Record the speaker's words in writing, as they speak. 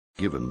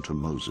given to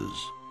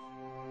Moses.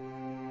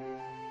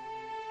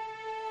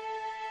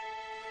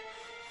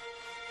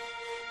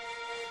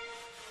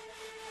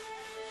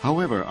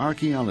 However,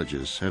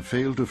 archaeologists have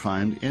failed to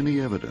find any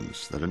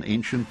evidence that an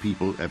ancient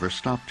people ever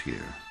stopped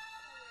here,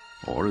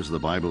 or, as the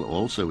Bible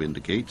also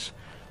indicates,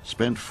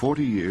 spent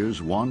 40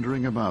 years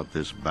wandering about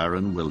this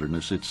barren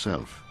wilderness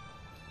itself.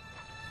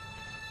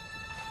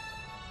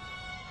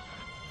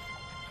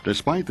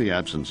 Despite the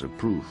absence of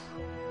proof,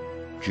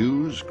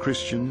 Jews,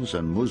 Christians,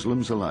 and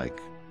Muslims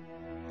alike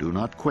do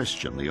not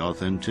question the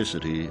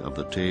authenticity of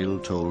the tale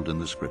told in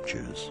the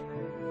Scriptures.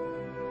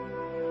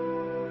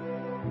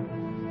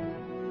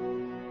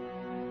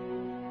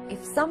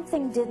 If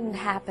something didn't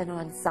happen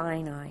on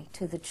Sinai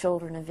to the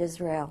children of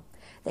Israel,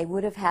 they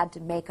would have had to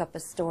make up a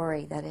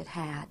story that it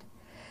had.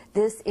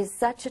 This is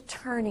such a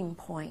turning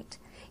point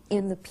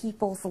in the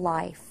people's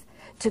life,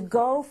 to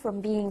go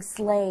from being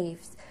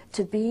slaves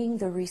to being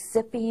the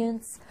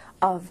recipients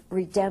of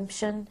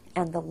redemption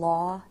and the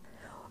law.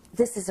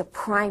 This is a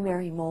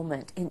primary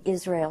moment in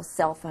Israel's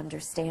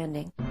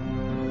self-understanding.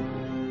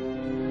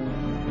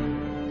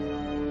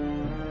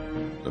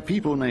 The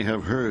people may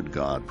have heard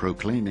God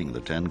proclaiming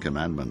the Ten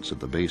Commandments at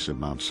the base of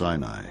Mount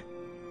Sinai,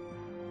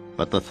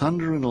 but the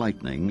thunder and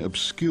lightning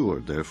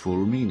obscured their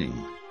full meaning.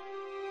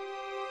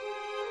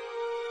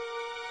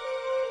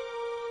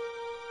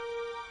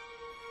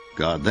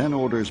 God then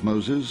orders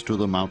Moses to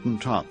the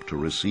mountaintop to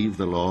receive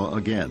the law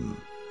again,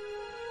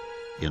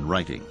 in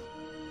writing.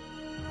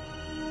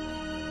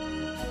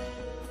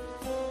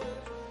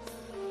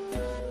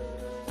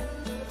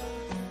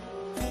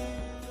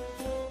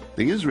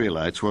 The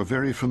Israelites were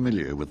very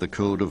familiar with the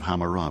Code of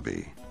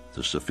Hammurabi,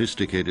 the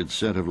sophisticated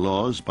set of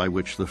laws by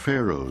which the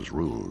pharaohs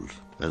ruled,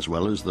 as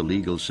well as the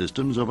legal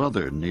systems of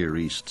other Near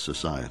East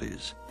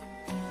societies.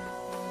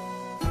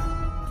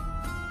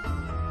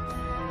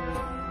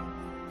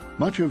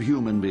 Much of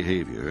human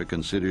behavior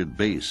considered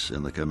base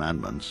in the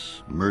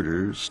commandments,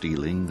 murder,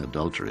 stealing,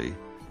 adultery,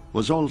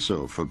 was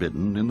also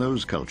forbidden in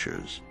those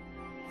cultures.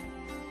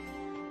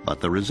 But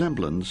the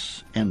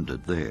resemblance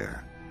ended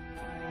there.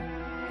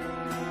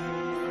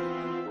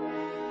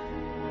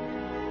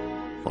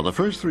 For the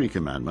first three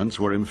commandments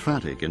were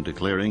emphatic in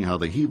declaring how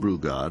the Hebrew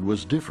God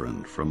was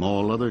different from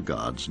all other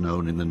gods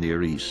known in the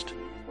Near East.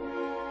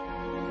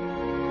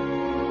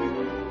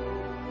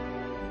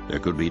 There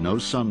could be no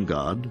sun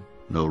god,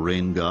 no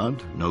rain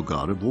god, no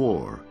god of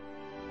war.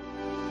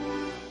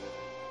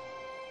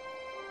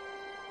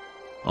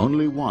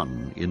 Only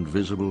one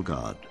invisible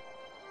God,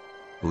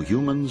 who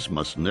humans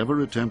must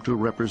never attempt to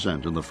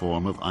represent in the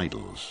form of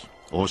idols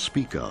or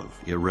speak of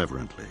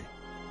irreverently.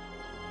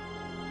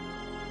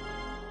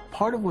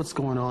 Part of what's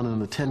going on in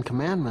the Ten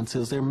Commandments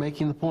is they're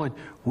making the point,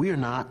 we are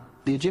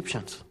not the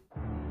Egyptians.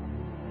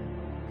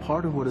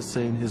 Part of what it's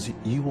saying is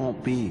you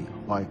won't be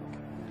like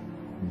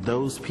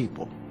those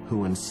people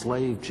who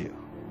enslaved you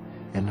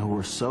and who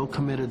were so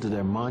committed to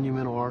their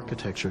monumental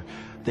architecture,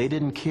 they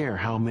didn't care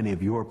how many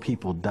of your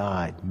people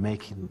died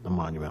making the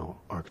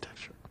monumental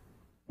architecture.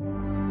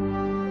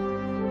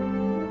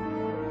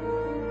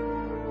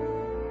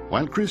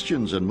 While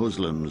Christians and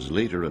Muslims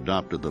later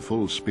adopted the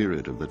full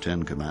spirit of the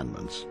Ten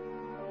Commandments,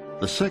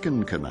 the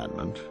second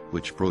commandment,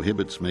 which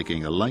prohibits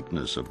making a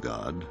likeness of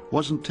God,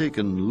 wasn't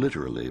taken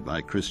literally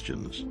by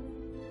Christians.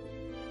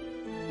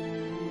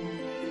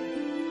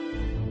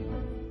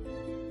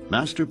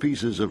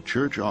 Masterpieces of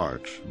church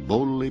art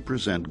boldly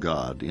present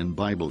God in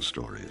Bible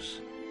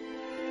stories.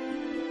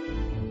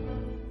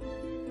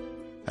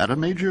 Had a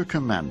major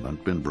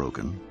commandment been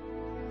broken,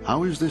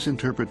 how is this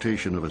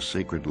interpretation of a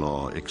sacred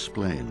law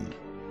explained?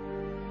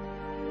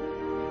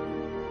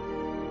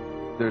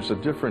 There's a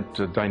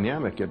different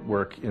dynamic at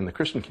work in the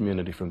Christian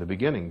community from the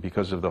beginning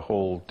because of the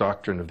whole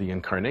doctrine of the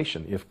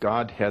incarnation. If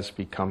God has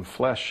become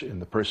flesh in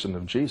the person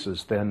of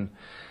Jesus, then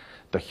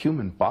the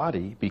human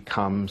body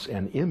becomes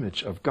an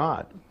image of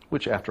God,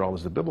 which after all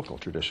is the biblical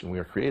tradition. We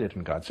are created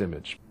in God's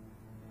image.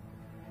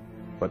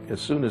 But as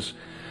soon as,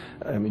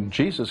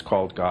 Jesus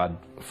called God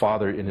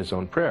Father in his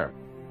own prayer.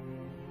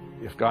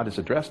 If God is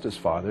addressed as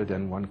Father,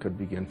 then one could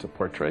begin to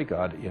portray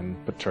God in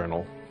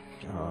paternal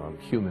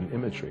human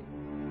imagery.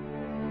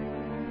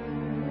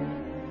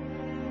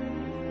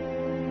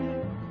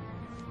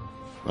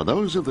 For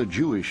those of the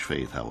Jewish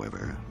faith,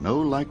 however, no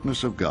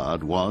likeness of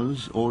God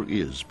was or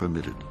is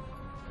permitted.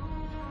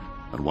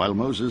 And while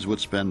Moses would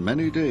spend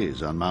many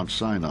days on Mount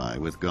Sinai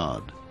with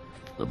God,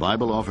 the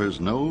Bible offers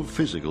no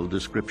physical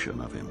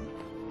description of him.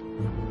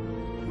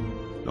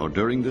 Nor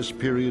during this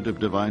period of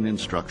divine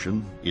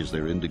instruction is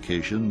there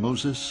indication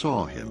Moses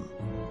saw him.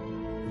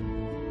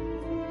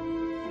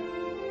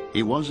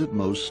 He was at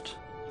most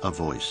a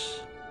voice,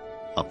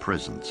 a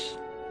presence.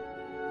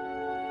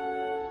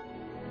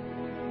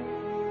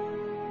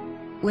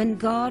 When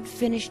God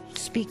finished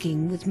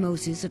speaking with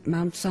Moses at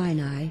Mount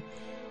Sinai,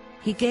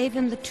 he gave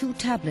him the 2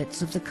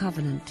 tablets of the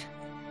covenant,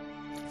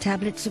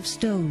 tablets of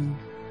stone,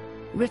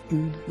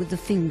 written with the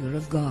finger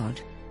of God.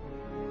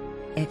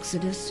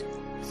 Exodus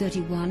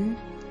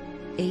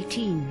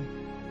 31:18.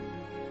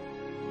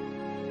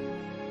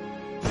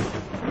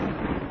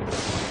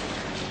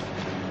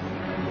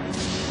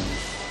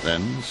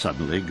 Then,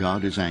 suddenly,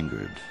 God is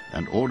angered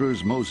and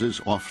orders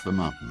Moses off the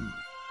mountain.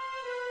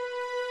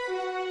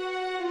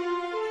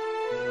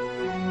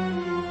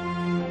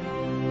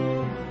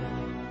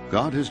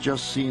 God has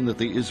just seen that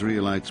the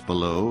Israelites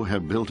below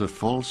have built a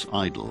false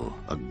idol,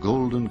 a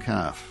golden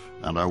calf,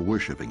 and are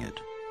worshiping it.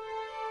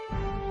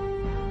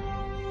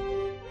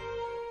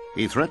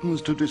 He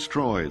threatens to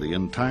destroy the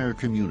entire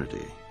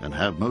community and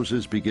have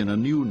Moses begin a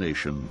new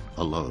nation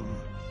alone.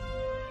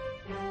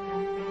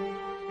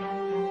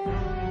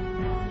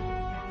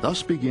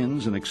 Thus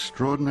begins an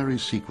extraordinary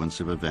sequence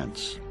of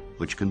events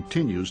which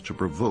continues to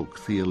provoke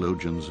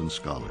theologians and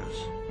scholars.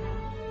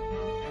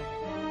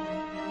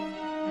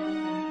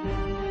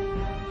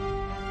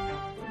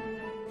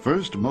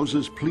 First,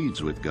 Moses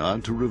pleads with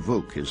God to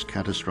revoke his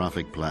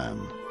catastrophic plan.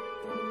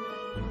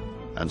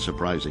 And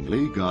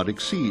surprisingly, God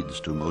accedes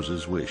to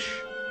Moses' wish.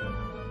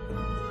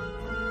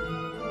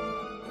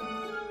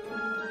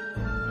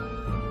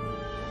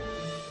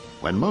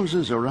 When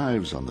Moses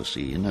arrives on the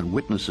scene and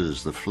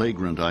witnesses the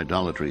flagrant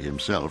idolatry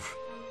himself,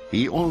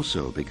 he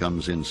also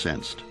becomes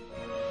incensed.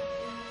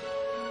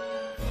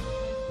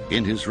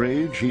 In his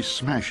rage, he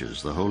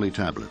smashes the holy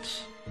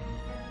tablets.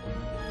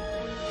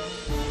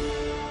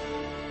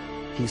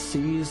 He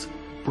sees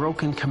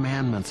broken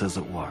commandments, as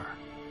it were.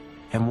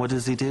 And what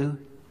does he do?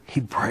 He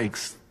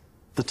breaks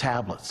the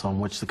tablets on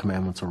which the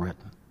commandments are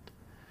written.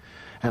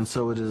 And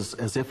so it is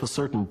as if a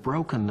certain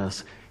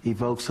brokenness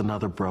evokes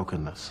another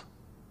brokenness.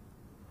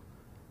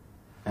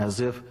 As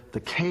if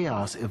the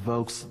chaos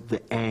evokes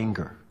the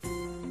anger.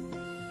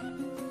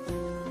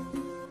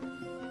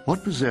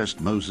 What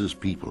possessed Moses'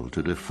 people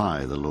to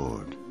defy the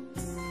Lord?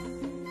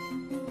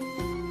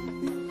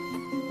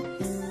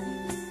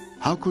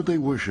 How could they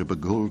worship a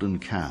golden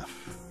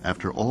calf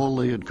after all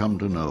they had come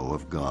to know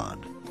of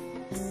God?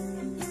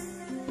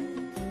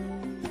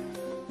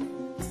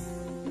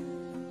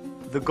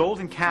 The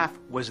golden calf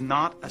was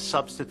not a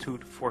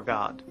substitute for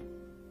God.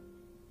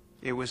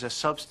 It was a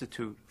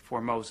substitute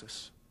for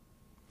Moses.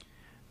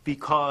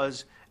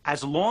 Because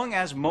as long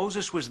as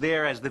Moses was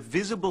there as the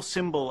visible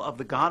symbol of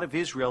the God of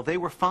Israel, they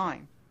were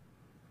fine.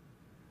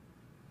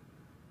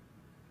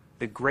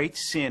 The great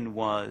sin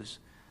was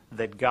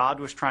that God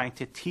was trying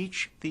to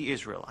teach the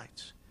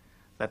Israelites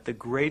that the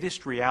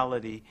greatest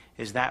reality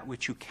is that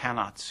which you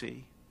cannot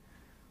see.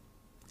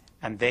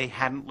 And they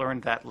hadn't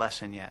learned that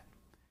lesson yet.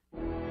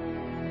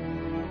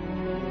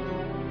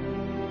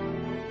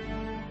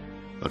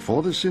 But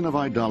for the sin of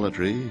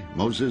idolatry,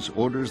 Moses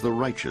orders the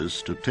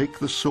righteous to take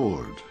the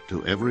sword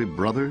to every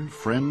brother,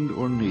 friend,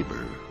 or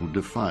neighbor who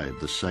defied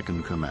the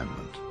second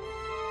commandment.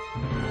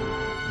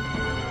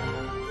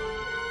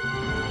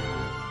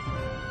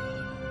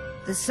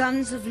 The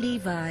sons of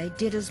Levi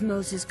did as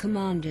Moses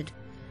commanded,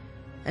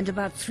 and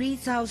about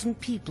 3,000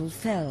 people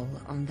fell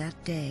on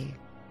that day.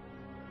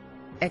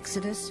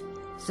 Exodus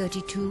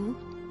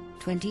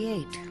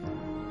 32:28.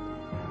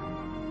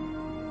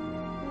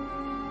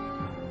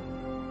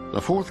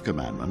 The fourth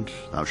commandment,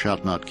 thou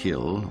shalt not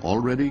kill,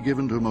 already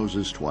given to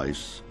Moses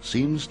twice,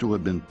 seems to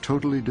have been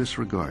totally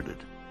disregarded.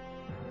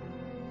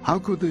 How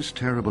could this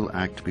terrible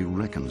act be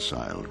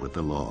reconciled with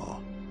the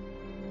law?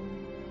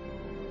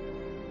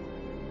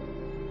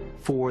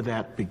 For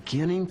that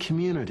beginning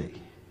community,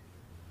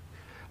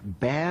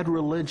 bad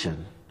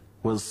religion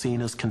was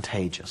seen as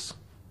contagious.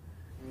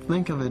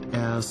 Think of it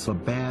as a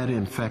bad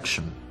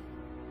infection.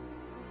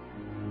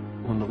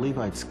 When the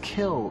Levites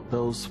kill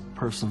those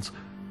persons,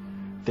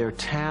 their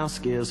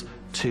task is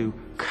to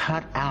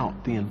cut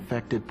out the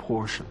infected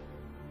portion,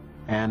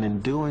 and in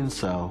doing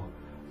so,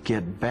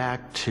 get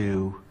back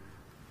to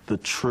the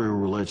true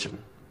religion.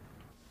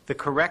 The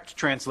correct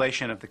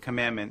translation of the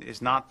commandment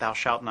is not thou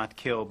shalt not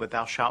kill, but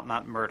thou shalt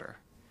not murder.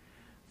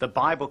 The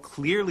Bible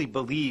clearly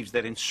believes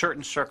that in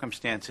certain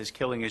circumstances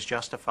killing is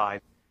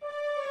justified.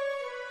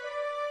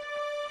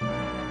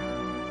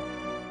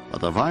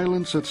 But the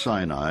violence at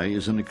Sinai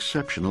is an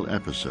exceptional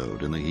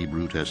episode in the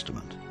Hebrew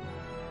Testament.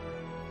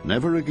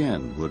 Never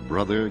again would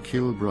brother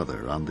kill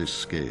brother on this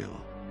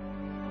scale.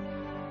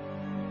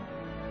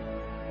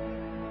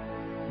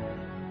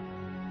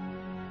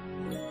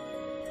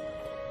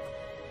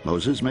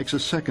 Moses makes a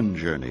second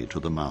journey to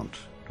the mount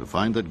to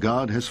find that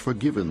God has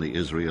forgiven the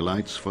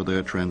Israelites for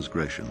their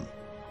transgression.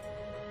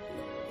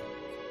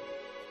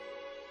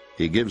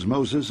 He gives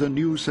Moses a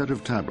new set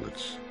of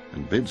tablets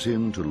and bids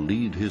him to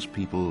lead his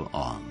people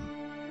on.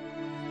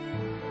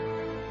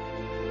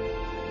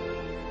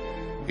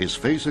 His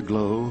face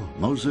aglow,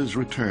 Moses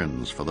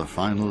returns for the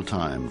final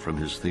time from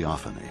his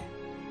theophany,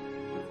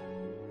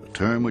 the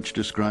term which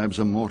describes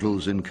a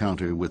mortal's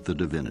encounter with the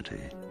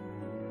divinity.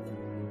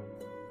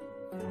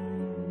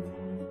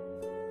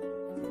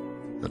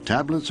 The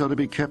tablets are to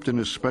be kept in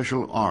a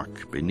special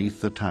ark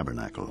beneath the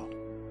tabernacle.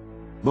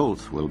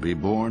 Both will be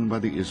borne by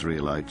the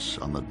Israelites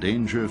on the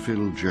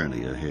danger-filled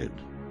journey ahead.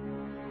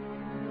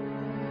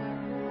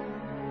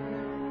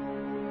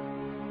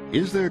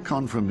 Is there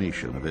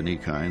confirmation of any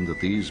kind that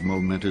these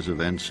momentous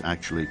events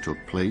actually took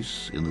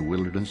place in the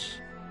wilderness?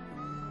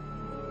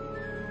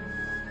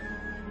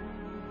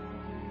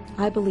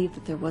 I believe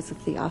that there was a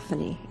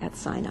theophany at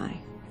Sinai.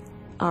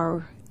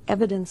 Our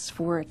evidence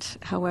for it,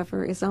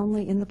 however, is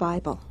only in the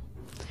Bible.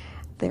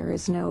 There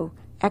is no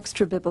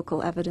extra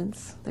biblical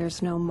evidence.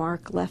 There's no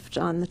mark left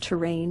on the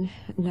terrain,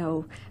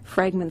 no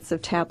fragments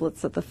of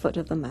tablets at the foot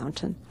of the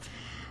mountain.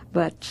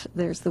 But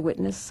there's the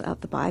witness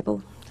of the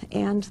Bible,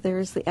 and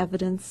there's the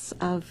evidence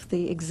of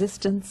the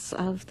existence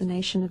of the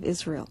nation of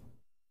Israel.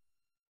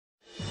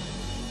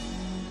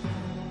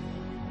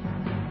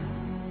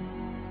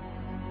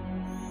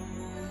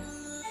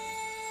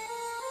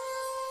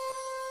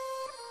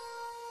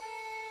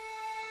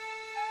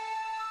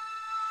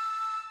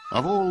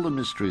 Of all the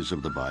mysteries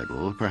of the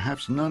Bible,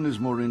 perhaps none is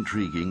more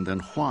intriguing than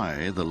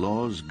why the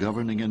laws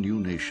governing a new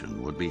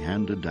nation would be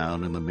handed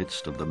down in the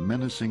midst of the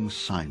menacing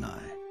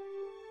Sinai,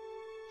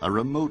 a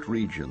remote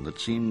region that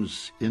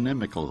seems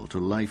inimical to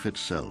life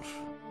itself,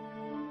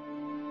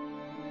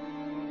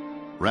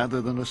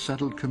 rather than a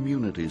settled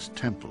community's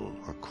temple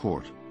or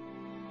court.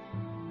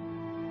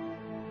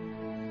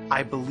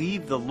 I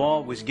believe the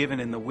law was given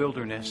in the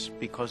wilderness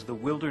because the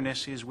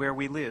wilderness is where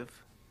we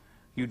live.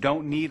 You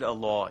don't need a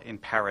law in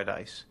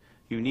paradise.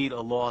 You need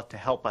a law to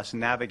help us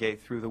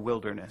navigate through the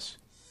wilderness.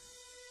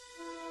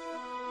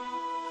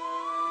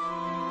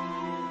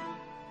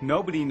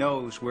 Nobody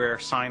knows where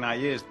Sinai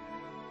is.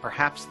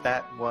 Perhaps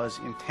that was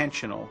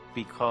intentional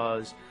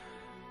because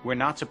we're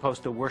not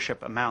supposed to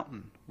worship a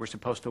mountain. We're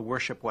supposed to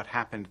worship what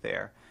happened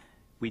there.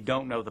 We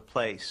don't know the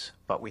place,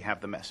 but we have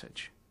the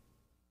message.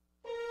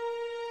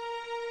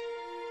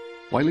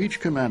 While each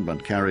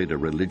commandment carried a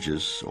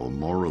religious or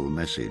moral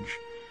message,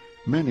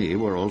 many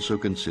were also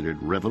considered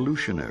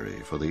revolutionary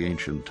for the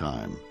ancient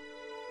time,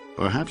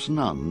 perhaps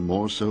none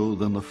more so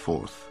than the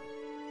fourth.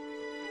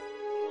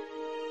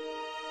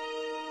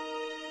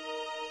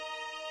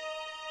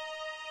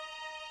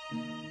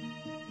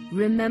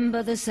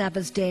 Remember the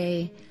Sabbath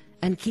day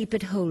and keep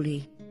it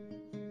holy.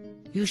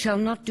 You shall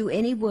not do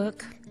any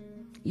work,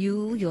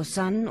 you, your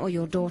son or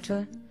your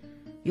daughter,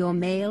 your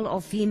male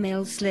or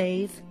female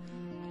slave,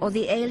 or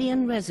the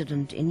alien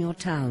resident in your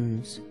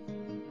towns.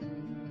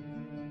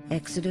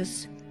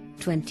 Exodus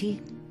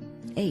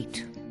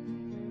 20:8.